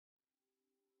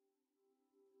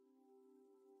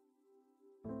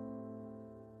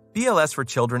BLS for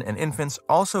children and infants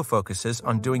also focuses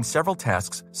on doing several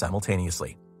tasks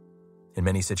simultaneously. In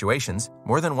many situations,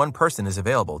 more than one person is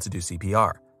available to do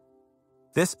CPR.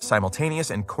 This simultaneous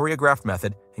and choreographed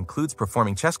method includes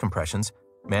performing chest compressions,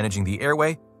 managing the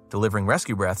airway, delivering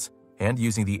rescue breaths, and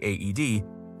using the AED,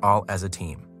 all as a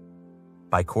team.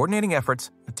 By coordinating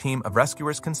efforts, a team of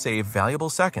rescuers can save valuable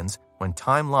seconds when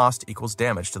time lost equals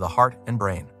damage to the heart and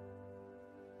brain.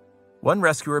 One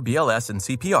rescuer BLS and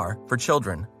CPR for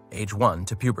children, age 1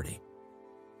 to puberty.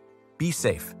 Be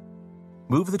safe.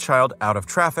 Move the child out of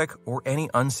traffic or any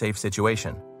unsafe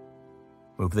situation.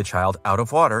 Move the child out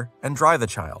of water and dry the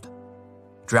child.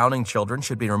 Drowning children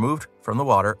should be removed from the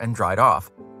water and dried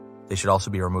off. They should also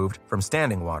be removed from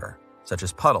standing water, such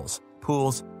as puddles,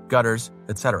 pools, gutters,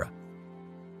 etc.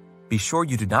 Be sure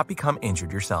you do not become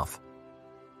injured yourself.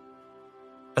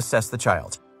 Assess the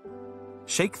child.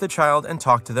 Shake the child and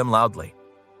talk to them loudly.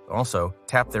 Also,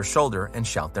 tap their shoulder and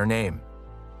shout their name.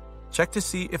 Check to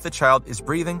see if the child is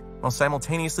breathing while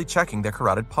simultaneously checking their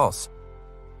carotid pulse.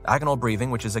 Agonal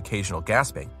breathing, which is occasional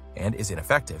gasping and is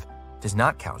ineffective, does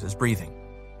not count as breathing.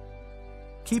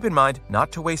 Keep in mind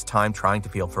not to waste time trying to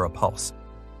feel for a pulse.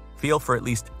 Feel for at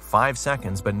least 5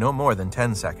 seconds, but no more than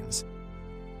 10 seconds.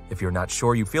 If you're not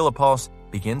sure you feel a pulse,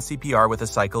 begin CPR with a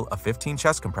cycle of 15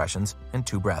 chest compressions and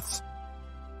 2 breaths.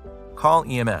 Call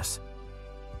EMS.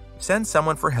 Send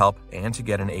someone for help and to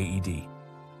get an AED.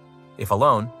 If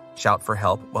alone, shout for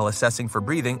help while assessing for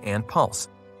breathing and pulse.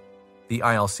 The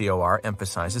ILCOR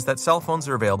emphasizes that cell phones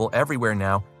are available everywhere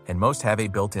now and most have a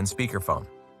built-in speakerphone.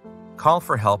 Call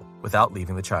for help without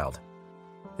leaving the child.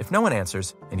 If no one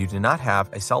answers and you do not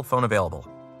have a cell phone available,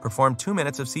 perform 2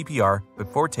 minutes of CPR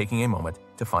before taking a moment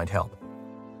to find help.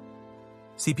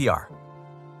 CPR.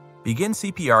 Begin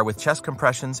CPR with chest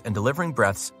compressions and delivering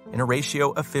breaths in a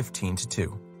ratio of 15 to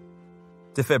 2.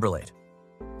 Defibrillate.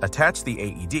 Attach the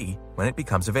AED when it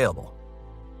becomes available.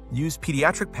 Use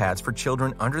pediatric pads for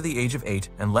children under the age of 8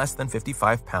 and less than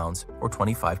 55 pounds or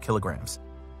 25 kilograms.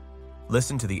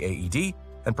 Listen to the AED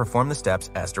and perform the steps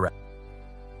as directed.